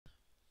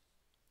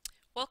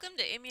Welcome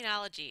to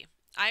Immunology.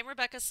 I'm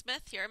Rebecca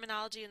Smith, your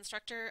immunology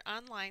instructor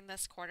online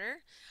this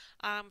quarter.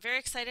 I'm very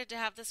excited to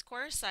have this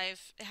course.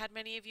 I've had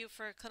many of you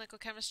for Clinical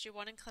Chemistry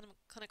 1 and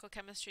Clinical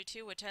Chemistry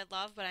 2, which I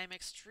love, but I'm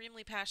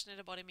extremely passionate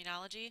about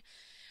immunology.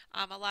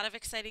 A lot of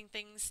exciting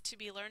things to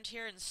be learned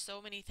here, and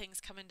so many things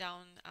coming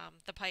down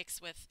the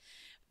pikes with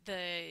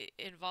the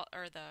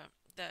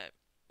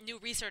new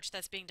research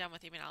that's being done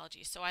with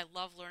immunology. So I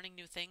love learning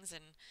new things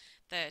and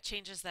the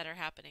changes that are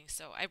happening.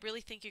 So I really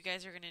think you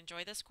guys are going to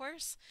enjoy this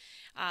course.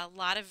 A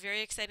lot of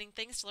very exciting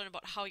things to learn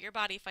about how your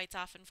body fights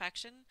off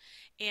infection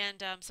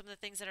and some of the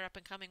things that are up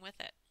and coming with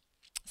it.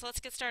 So let's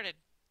get started.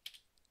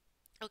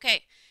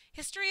 Okay,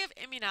 history of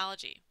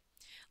immunology.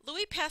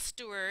 Louis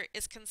Pasteur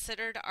is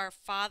considered our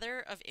father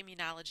of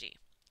immunology.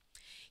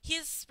 He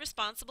is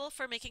responsible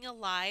for making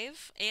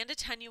alive and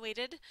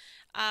attenuated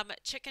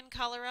chicken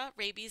cholera,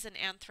 rabies, and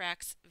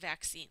anthrax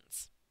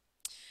vaccines.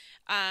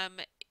 Um,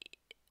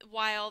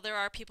 while there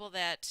are people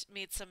that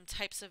made some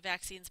types of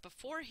vaccines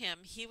before him,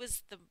 he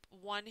was the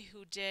one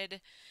who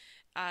did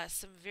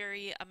some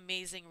very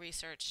amazing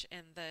research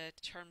in the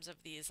terms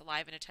of these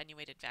live and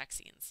attenuated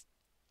vaccines.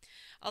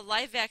 A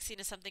live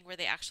vaccine is something where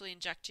they actually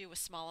inject you with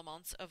small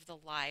amounts of the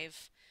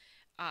live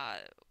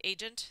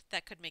agent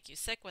that could make you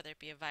sick, whether it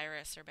be a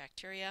virus or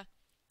bacteria.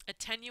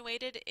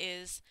 Attenuated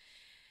is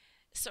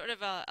sort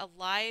of a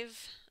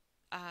live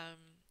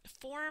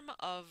form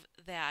of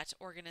that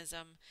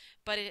organism,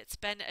 but it's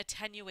been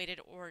attenuated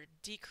or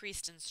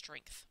decreased in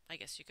strength. I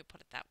guess you could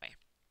put it that way.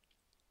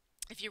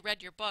 If you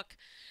read your book,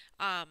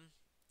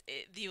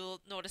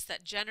 you'll notice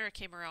that Jenner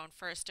came around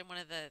first, and one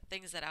of the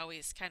things that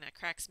always kind of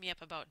cracks me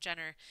up about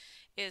Jenner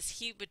is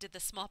he did the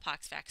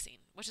smallpox vaccine,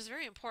 which is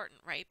very important,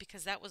 right?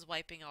 Because that was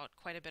wiping out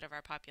quite a bit of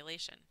our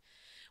population.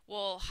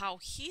 Well, how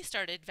he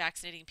started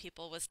vaccinating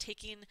people was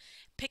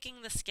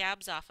picking the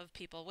scabs off of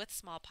people with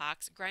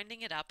smallpox,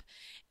 grinding it up,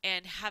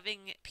 and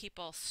having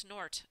people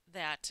snort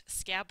that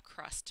scab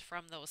crust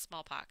from those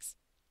smallpox.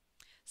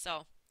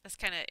 So that's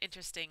kind of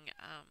interesting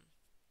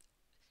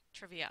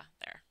trivia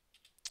there.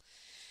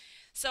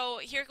 So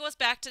here goes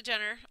back to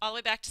Jenner, all the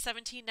way back to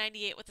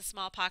 1798 with the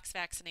smallpox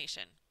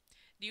vaccination.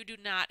 You do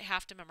not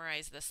have to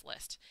memorize this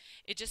list.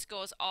 It just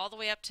goes all the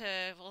way up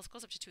to, well, it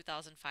goes up to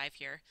 2005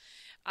 here.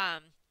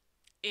 Um,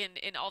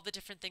 in all the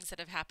different things that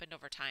have happened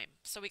over time.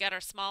 So we got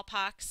our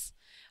smallpox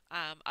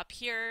up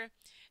here.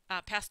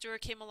 Pasteur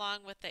came along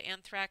with the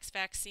anthrax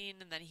vaccine,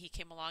 and then he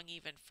came along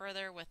even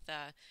further with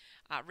the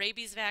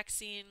rabies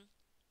vaccine.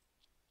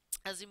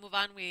 As we move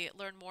on, we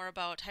learn more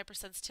about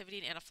hypersensitivity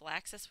and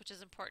anaphylaxis, which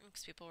is important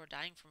because people were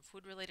dying from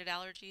food-related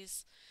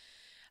allergies.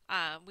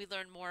 We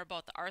learn more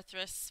about the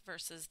arthritis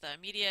versus the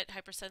immediate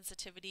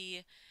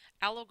hypersensitivity,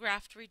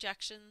 allograft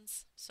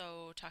rejections,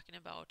 so talking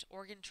about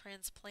organ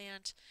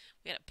transplant.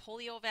 We had a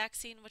polio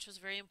vaccine, which was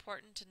very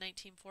important in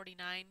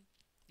 1949,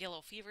 yellow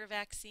fever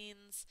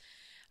vaccines.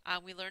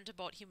 We learned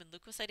about human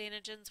leukocyte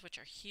antigens, which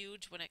are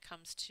huge when it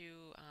comes to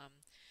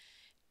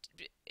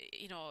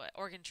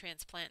organ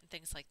transplant and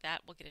things like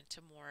that. We'll get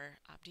into more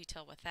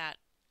detail with that.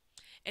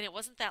 And it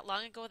wasn't that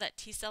long ago that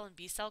T cell and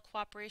B cell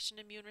cooperation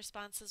immune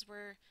responses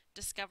were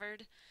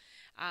discovered.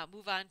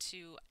 Move on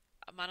to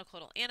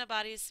monoclonal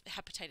antibodies,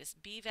 hepatitis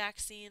B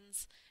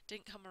vaccines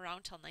didn't come around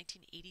until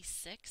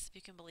 1986, if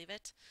you can believe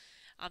it.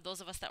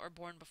 Those of us that were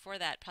born before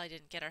that probably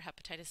didn't get our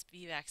hepatitis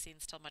B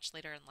vaccines till much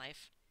later in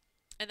life.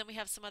 And then we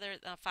have some other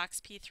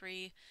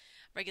FOXP3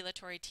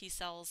 regulatory T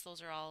cells.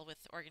 Those are all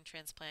with organ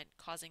transplant,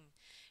 causing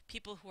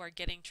people who are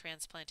getting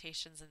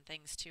transplantations and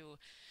things to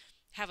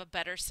have a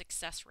better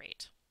success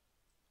rate.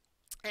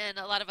 And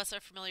a lot of us are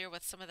familiar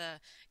with some of the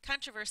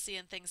controversy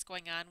and things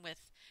going on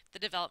with the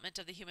development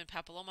of the human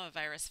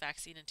papillomavirus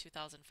vaccine in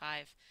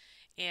 2005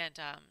 and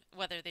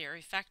whether they are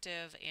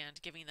effective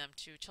and giving them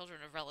to children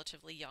of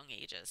relatively young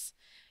ages.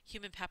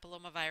 Human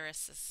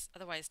papillomavirus, is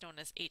otherwise known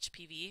as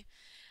HPV,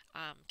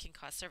 can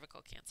cause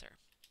cervical cancer.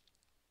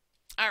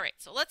 All right,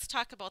 so let's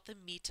talk about the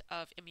meat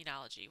of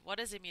immunology. What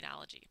is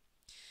immunology?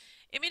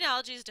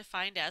 Immunology is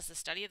defined as the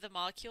study of the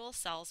molecules,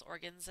 cells,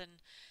 organs, and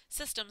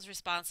systems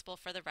responsible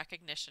for the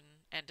recognition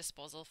and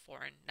disposal of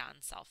foreign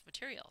non-self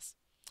materials.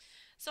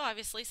 So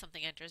obviously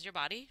something enters your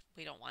body,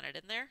 we don't want it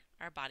in there,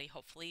 our body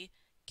hopefully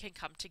can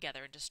come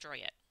together and destroy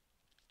it.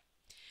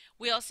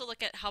 We also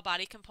look at how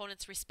body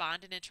components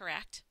respond and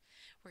interact.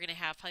 We're going to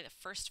have probably the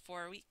first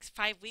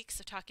 5 weeks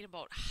of talking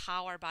about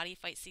how our body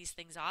fights these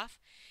things off.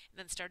 And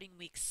then starting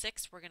week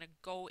 6, we're going to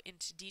go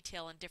into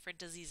detail on different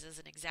diseases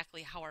and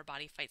exactly how our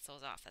body fights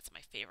those off. That's my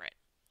favorite.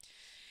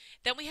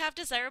 Then we have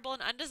desirable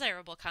and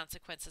undesirable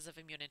consequences of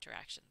immune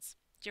interactions.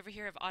 Do you ever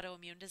hear of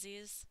autoimmune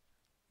disease,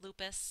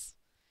 lupus,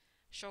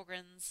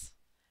 Sjogren's,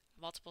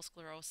 multiple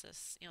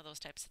sclerosis? Those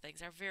types of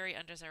things are very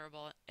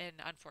undesirable and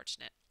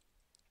unfortunate.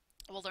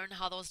 We'll learn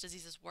how those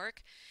diseases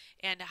work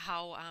and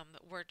how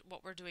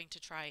what we're doing to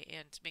try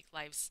and make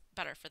lives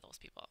better for those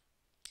people.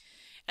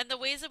 And the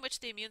ways in which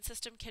the immune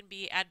system can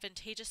be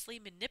advantageously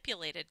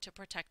manipulated to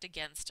protect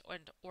against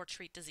or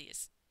treat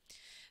disease.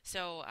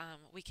 So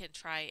we can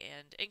try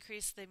and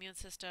increase the immune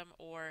system,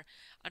 or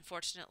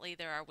unfortunately,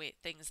 there are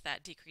things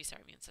that decrease our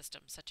immune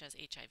system, such as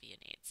HIV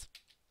and AIDS.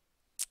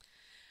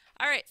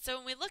 All right, so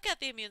when we look at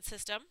the immune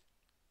system,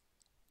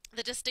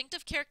 the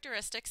distinctive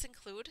characteristics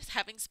include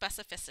having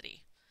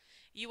specificity.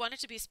 You want it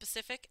to be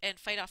specific and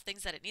fight off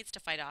things that it needs to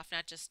fight off,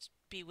 not just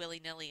be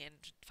willy-nilly and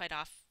fight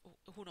off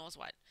who knows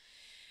what.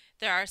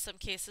 There are some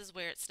cases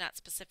where it's not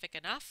specific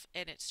enough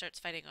and it starts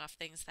fighting off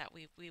things that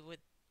we would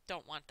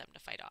don't want them to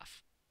fight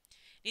off.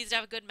 It needs to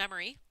have a good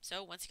memory,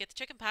 so once you get the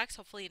chickenpox,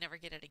 hopefully you never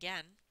get it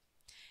again.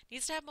 It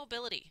needs to have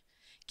mobility.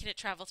 Can it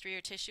travel through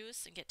your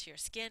tissues and get to your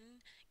skin?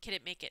 Can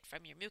it make it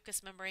from your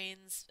mucous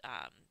membranes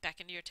back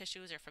into your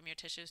tissues, or from your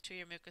tissues to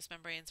your mucous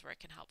membranes, where it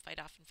can help fight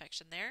off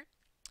infection there?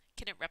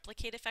 Can it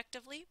replicate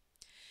effectively?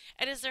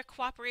 And is there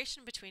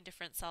cooperation between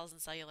different cells and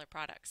cellular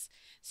products?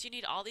 So you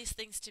need all these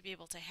things to be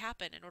able to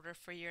happen in order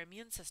for your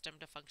immune system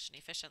to function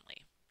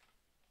efficiently.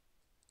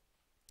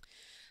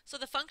 So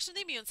the function of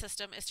the immune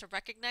system is to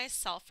recognize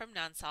self from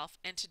non-self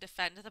and to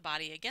defend the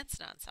body against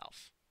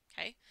non-self.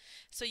 Okay?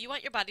 So you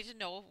want your body to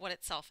know what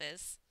itself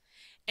is,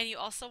 and you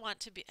also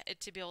want it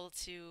to be able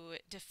to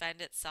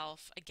defend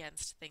itself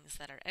against things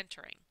that are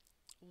entering.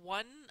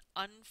 One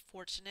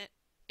unfortunate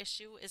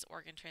issue is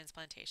organ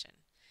transplantation.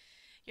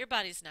 Your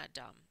body's not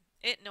dumb.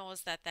 It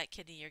knows that that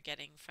kidney you're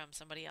getting from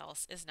somebody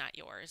else is not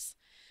yours,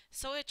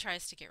 so it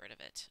tries to get rid of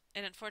it.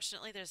 And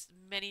unfortunately, there's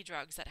many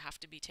drugs that have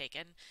to be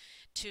taken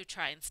to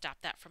try and stop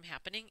that from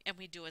happening, and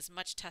we do as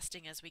much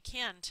testing as we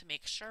can to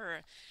make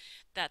sure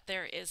that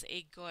there is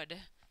a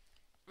good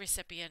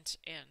recipient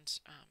and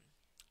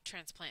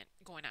transplant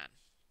going on.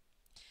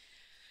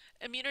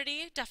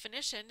 Immunity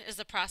definition is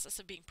the process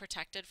of being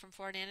protected from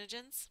foreign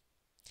antigens.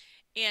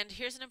 And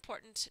here's an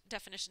important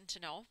definition to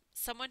know.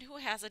 Someone who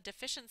has a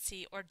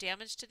deficiency or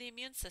damage to the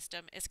immune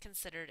system is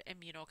considered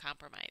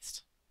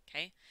immunocompromised.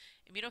 Okay?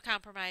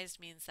 Immunocompromised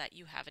means that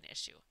you have an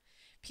issue.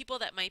 People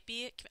that might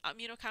be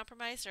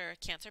immunocompromised are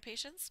cancer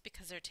patients,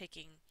 because they're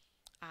taking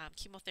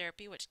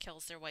chemotherapy, which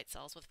kills their white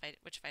cells,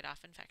 which fight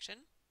off infection.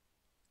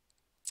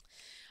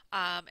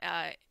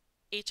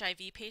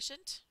 HIV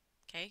patient,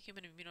 okay,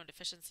 human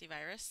immunodeficiency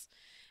virus,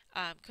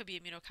 could be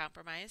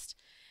immunocompromised.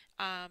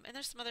 And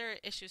there's some other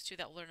issues too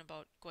that we'll learn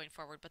about going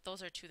forward, but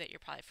those are two that you're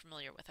probably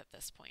familiar with at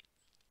this point.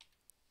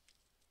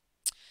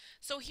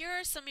 So here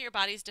are some of your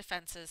body's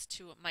defenses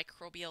to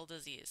microbial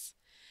disease.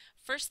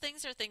 First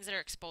things are things that are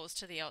exposed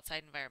to the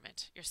outside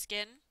environment. Your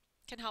skin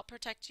can help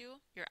protect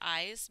you. Your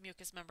eyes,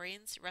 mucous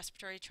membranes. Your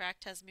respiratory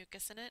tract has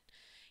mucus in it.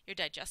 Your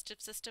digestive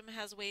system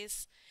has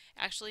ways.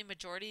 Actually,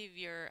 majority of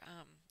your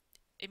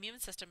immune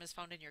system is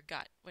found in your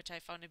gut, which I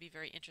found to be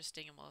very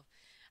interesting, and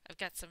I've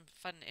got some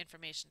fun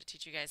information to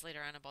teach you guys later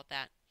on about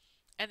that.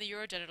 And the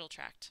urogenital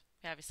tract.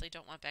 We obviously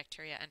don't want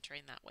bacteria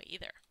entering that way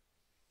either.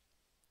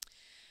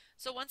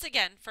 So once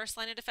again, first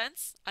line of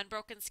defense,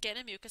 unbroken skin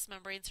and mucous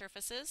membrane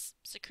surfaces,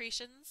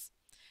 secretions,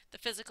 the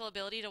physical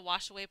ability to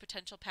wash away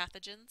potential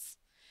pathogens,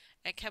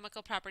 and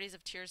chemical properties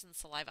of tears and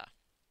saliva.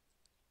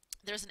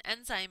 There's an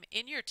enzyme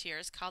in your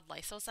tears called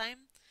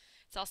lysozyme.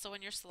 It's also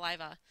in your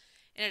saliva,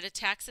 and it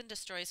attacks and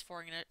destroys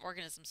foreign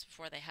organisms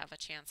before they have a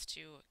chance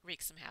to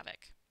wreak some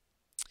havoc.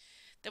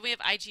 Then we have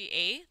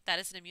IgA, that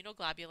is an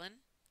immunoglobulin.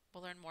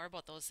 We'll learn more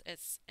about those.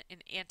 It's an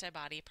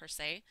antibody per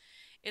se,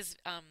 is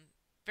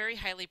very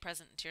highly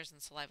present in tears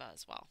and saliva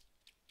as well.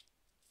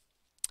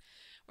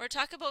 We're going to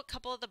talk about a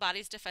couple of the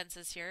body's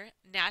defenses here,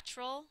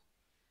 natural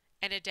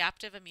and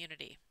adaptive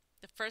immunity.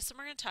 The first one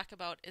we're going to talk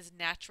about is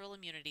natural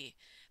immunity.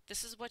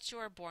 This is what you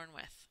are born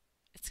with.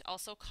 It's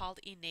also called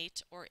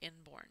innate or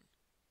inborn.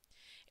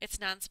 It's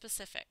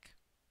nonspecific.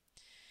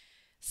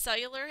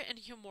 Cellular and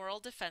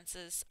humoral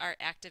defenses are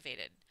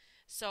activated.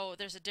 So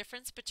there's a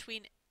difference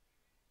between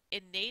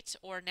innate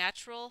or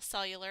natural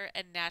cellular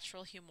and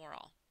natural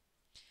humoral.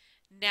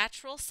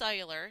 Natural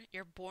cellular,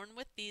 you're born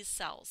with these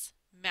cells,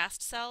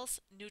 mast cells,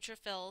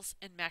 neutrophils,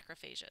 and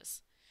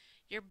macrophages.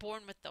 You're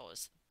born with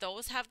those.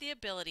 Those have the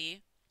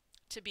ability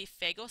to be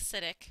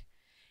phagocytic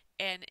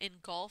and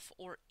engulf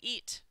or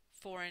eat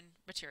foreign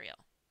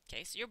material.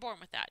 Okay, so you're born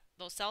with that.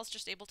 Those cells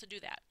just able to do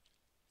that.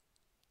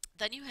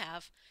 Then you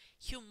have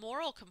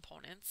humoral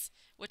components,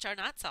 which are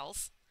not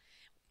cells,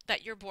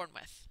 that you're born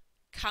with.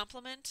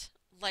 Complement,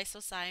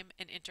 lysozyme,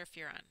 and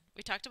interferon.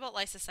 We talked about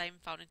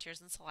lysozyme found in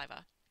tears and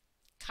saliva.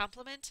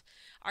 Complement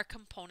are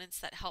components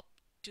that help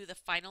do the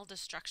final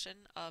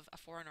destruction of a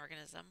foreign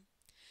organism.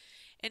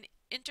 And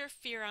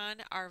interferon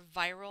are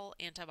viral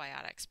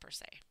antibiotics per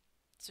se.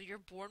 So you're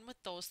born with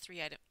those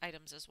three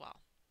items as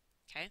well.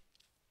 Okay?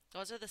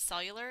 Those are the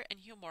cellular and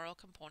humoral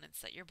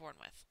components that you're born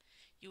with.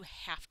 You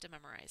have to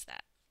memorize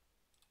that.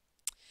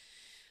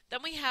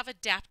 Then we have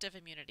adaptive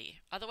immunity,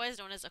 otherwise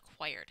known as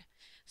acquired.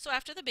 So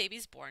after the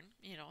baby's born,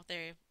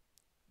 they're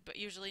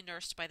usually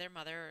nursed by their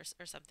mother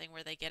or something,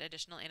 where they get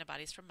additional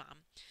antibodies from mom.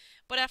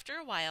 But after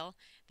a while,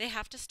 they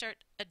have to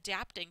start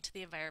adapting to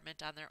the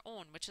environment on their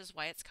own, which is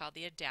why it's called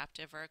the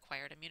adaptive or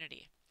acquired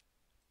immunity.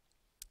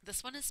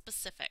 This one is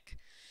specific.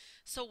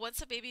 So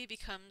once a baby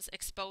becomes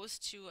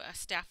exposed to a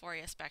Staph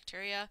aureus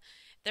bacteria,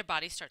 their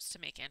body starts to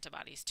make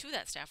antibodies to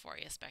that Staph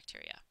aureus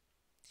bacteria.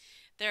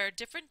 There are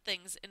different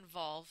things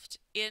involved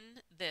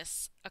in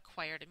this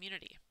acquired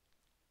immunity.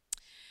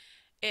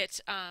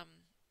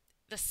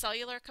 The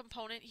cellular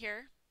component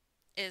here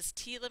is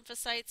T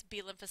lymphocytes,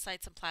 B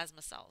lymphocytes, and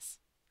plasma cells.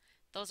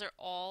 Those are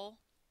all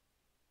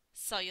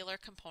cellular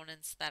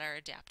components that are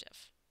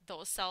adaptive.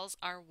 Those cells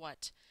are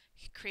what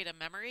create a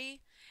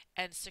memory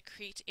and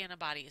secrete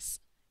antibodies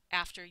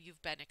after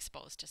you've been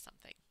exposed to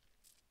something.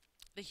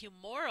 The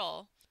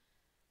humoral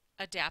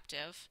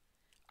adaptive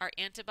are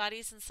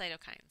antibodies and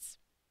cytokines.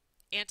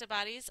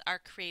 Antibodies are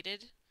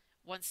created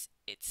once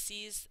it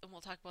sees, and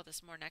we'll talk about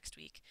this more next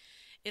week,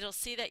 it'll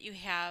see that you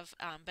have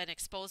been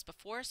exposed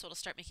before, so it'll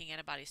start making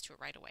antibodies to it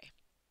right away.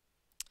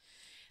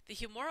 The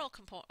humoral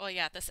component,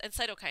 and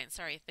cytokines,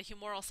 sorry. The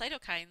humoral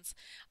cytokines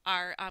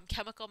are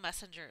chemical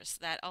messengers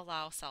that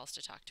allow cells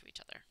to talk to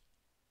each other.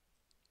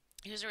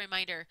 Here's a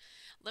reminder,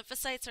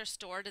 lymphocytes are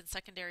stored in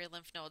secondary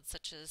lymph nodes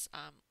such as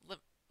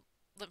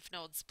lymph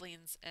nodes,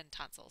 spleens, and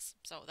tonsils.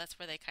 So that's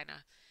where they kind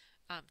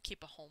of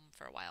keep a home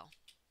for a while.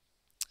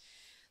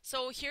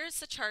 So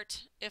here's the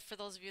chart, if for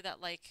those of you that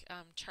like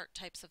chart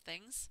types of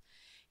things.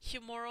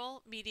 Humoral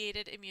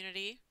mediated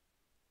immunity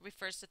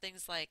refers to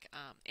things like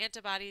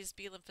antibodies,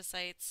 B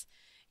lymphocytes,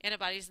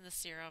 antibodies in the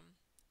serum,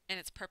 and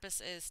its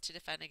purpose is to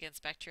defend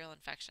against bacterial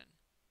infection.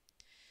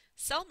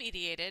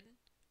 Cell-mediated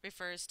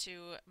refers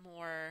to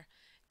more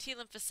T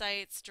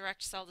lymphocytes,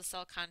 direct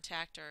cell-to-cell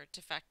contact, or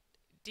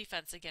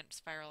defense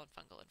against viral and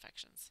fungal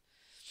infections.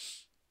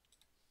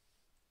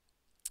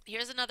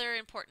 Here's another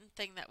important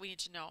thing that we need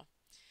to know.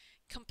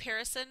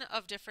 Comparison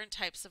of different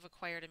types of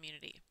acquired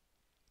immunity.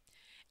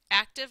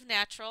 Active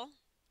natural,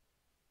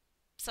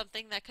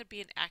 something that could be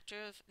an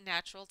active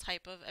natural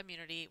type of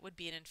immunity would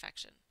be an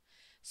infection.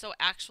 So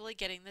actually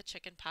getting the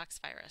chickenpox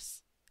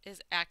virus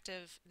is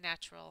active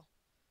natural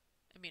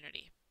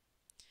immunity.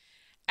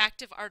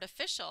 Active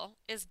artificial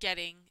is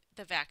getting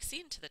the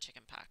vaccine to the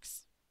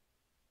chickenpox.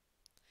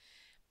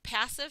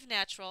 Passive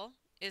natural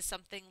is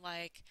something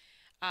like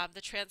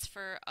the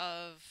transfer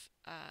of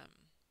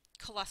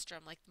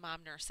colostrum, like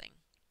mom nursing.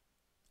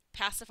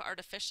 Passive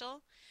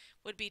artificial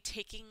would be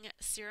taking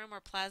serum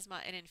or plasma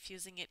and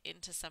infusing it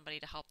into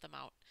somebody to help them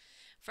out.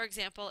 For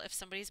example, if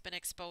somebody's been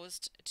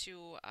exposed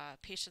to a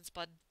patient's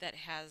blood that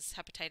has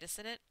hepatitis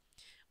in it,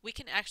 we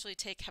can actually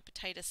take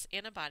hepatitis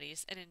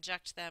antibodies and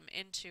inject them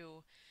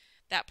into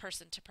that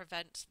person to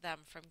prevent them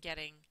from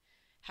getting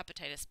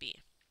hepatitis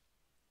B.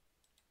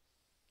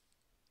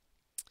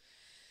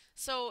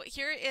 So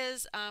here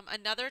is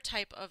another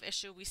type of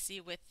issue we see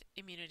with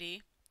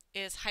immunity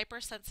is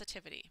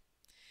hypersensitivity.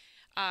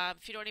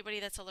 If you know anybody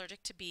that's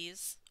allergic to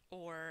bees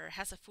or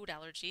has a food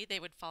allergy, they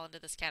would fall into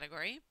this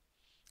category.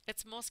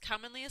 It's most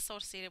commonly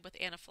associated with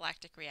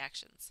anaphylactic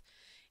reactions.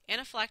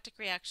 Anaphylactic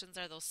reactions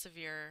are those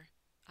severe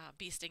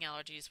bee sting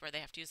allergies where they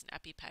have to use an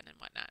EpiPen and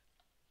whatnot.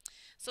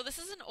 So this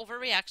is an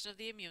overreaction of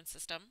the immune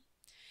system.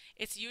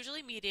 It's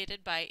usually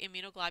mediated by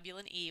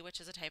immunoglobulin E, which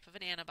is a type of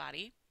an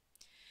antibody.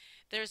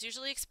 There's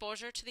usually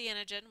exposure to the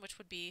antigen, which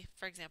would be,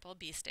 for example, a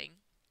bee sting.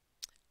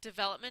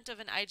 Development of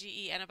an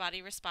IgE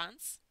antibody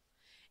response.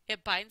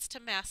 It binds to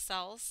mast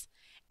cells,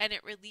 and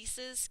it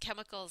releases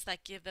chemicals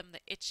that give them the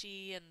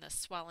itchy and the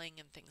swelling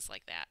and things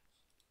like that.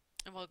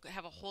 And we'll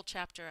have a whole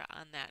chapter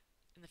on that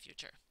in the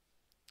future.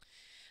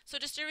 So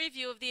just a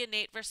review of the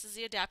innate versus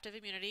the adaptive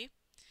immunity.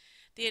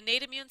 The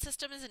innate immune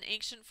system is an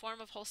ancient form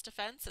of host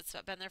defense. It's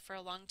been there for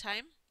a long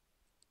time.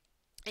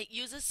 It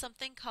uses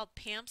something called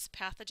PAMPs,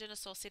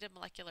 pathogen-associated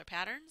molecular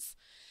patterns,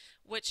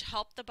 which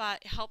help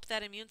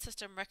that immune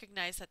system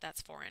recognize that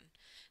that's foreign.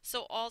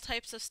 So all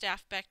types of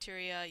staph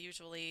bacteria,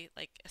 usually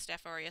like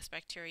Staph aureus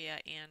bacteria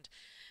and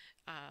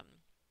I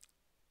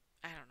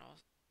don't know,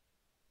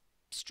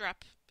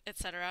 strep,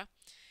 etc.,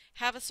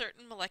 have a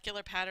certain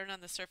molecular pattern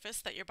on the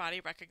surface that your body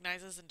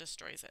recognizes and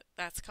destroys it.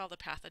 That's called a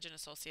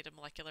pathogen-associated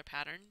molecular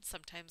pattern,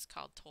 sometimes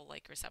called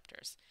toll-like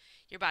receptors.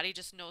 Your body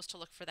just knows to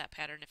look for that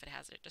pattern. If it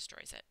has it, it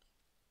destroys it.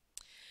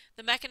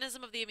 The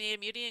mechanism of the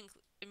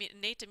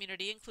innate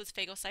immunity includes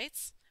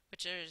phagocytes,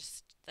 which are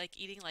like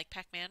eating like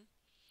Pac-Man,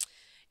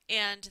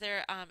 and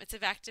it's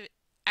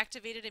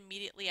activated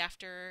immediately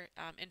after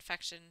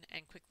infection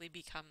and quickly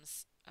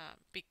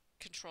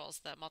controls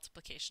the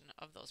multiplication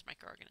of those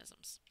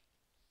microorganisms.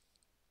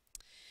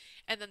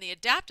 And then the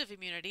adaptive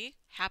immunity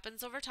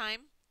happens over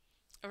time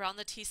around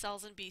the T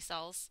cells and B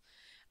cells,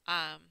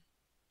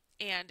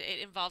 and it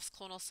involves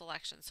clonal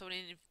selection. So when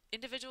an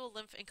individual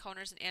lymph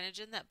encounters an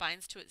antigen that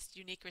binds to its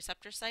unique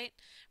receptor site,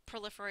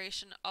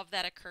 proliferation of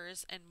that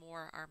occurs and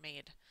more are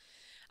made.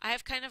 I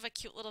have kind of a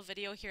cute little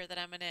video here that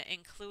I'm going to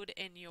include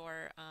in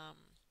your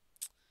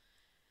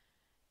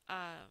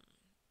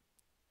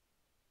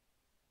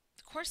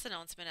course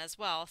announcement as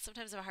well.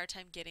 Sometimes I have a hard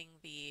time getting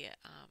the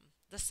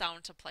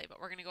sound to play, but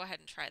we're going to go ahead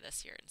and try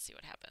this here and see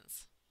what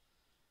happens.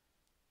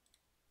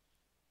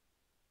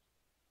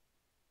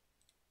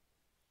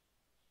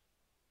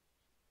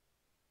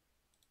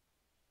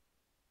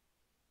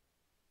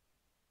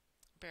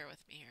 Bear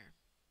with me here.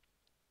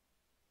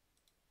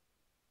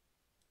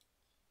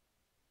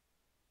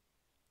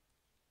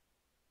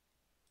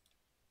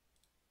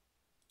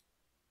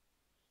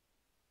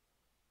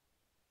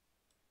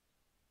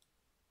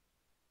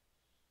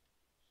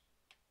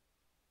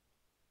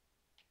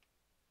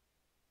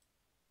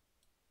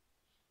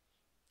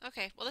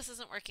 Okay, well, this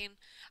isn't working.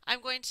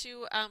 I'm going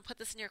to put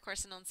this in your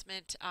course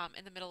announcement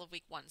in the middle of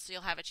week 1, so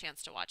you'll have a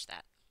chance to watch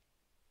that.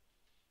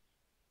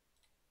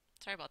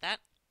 Sorry about that.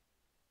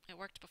 It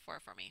worked before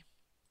for me.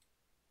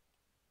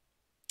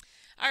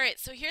 All right,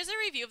 so here's a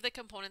review of the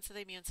components of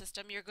the immune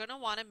system. You're going to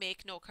want to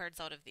make note cards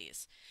out of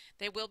these.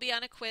 They will be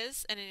on a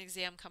quiz and an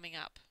exam coming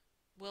up.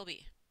 Will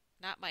be,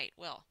 not might,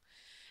 will.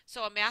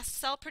 So a mast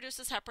cell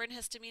produces heparin,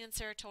 histamine, and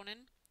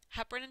serotonin.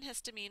 Heparin and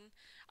histamine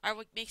are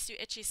what makes you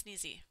itchy,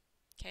 sneezy.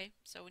 Okay,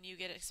 so when you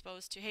get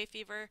exposed to hay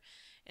fever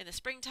in the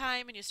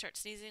springtime and you start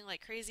sneezing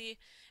like crazy,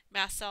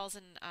 mast cells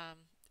and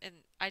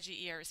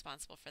IgE are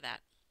responsible for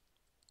that.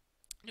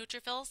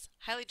 Neutrophils,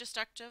 highly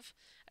destructive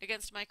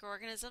against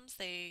microorganisms.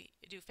 They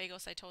do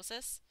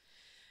phagocytosis.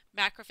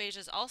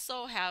 Macrophages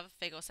also have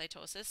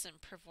phagocytosis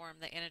and perform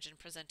the antigen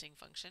presenting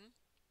function.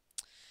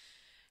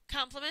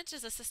 Complement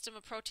is a system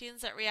of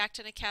proteins that react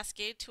in a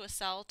cascade to a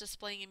cell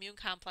displaying immune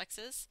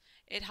complexes.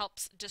 It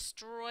helps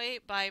destroy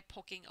by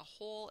poking a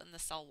hole in the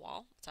cell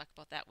wall. We'll talk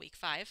about that week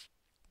 5,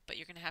 but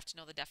you're going to have to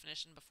know the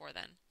definition before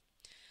then.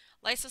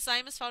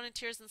 Lysozyme is found in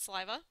tears and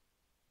saliva.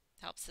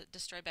 Helps it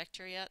destroy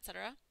bacteria,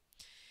 etc.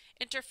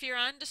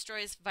 Interferon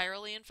destroys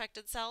virally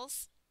infected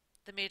cells.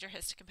 The major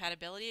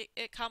histocompatibility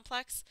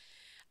complex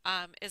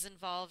is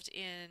involved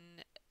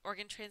in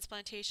organ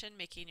transplantation,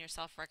 making your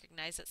self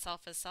recognize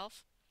itself as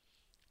self.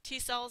 T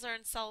cells are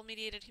in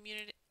cell-mediated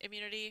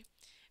immunity.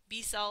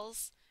 B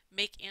cells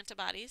make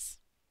antibodies.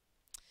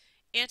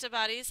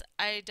 Antibodies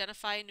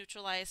identify and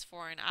neutralize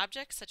foreign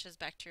objects such as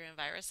bacteria and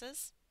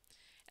viruses.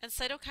 And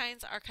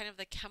cytokines are kind of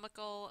the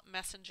chemical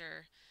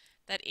messenger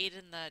that aid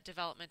in the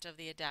development of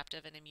the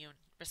adaptive and immune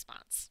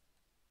response.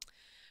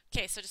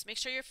 Okay, so just make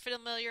sure you're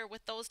familiar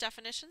with those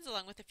definitions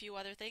along with a few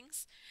other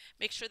things.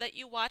 Make sure that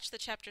you watch the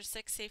Chapter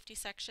 6 safety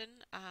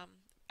section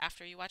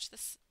after you watch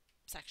this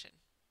section.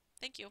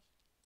 Thank you.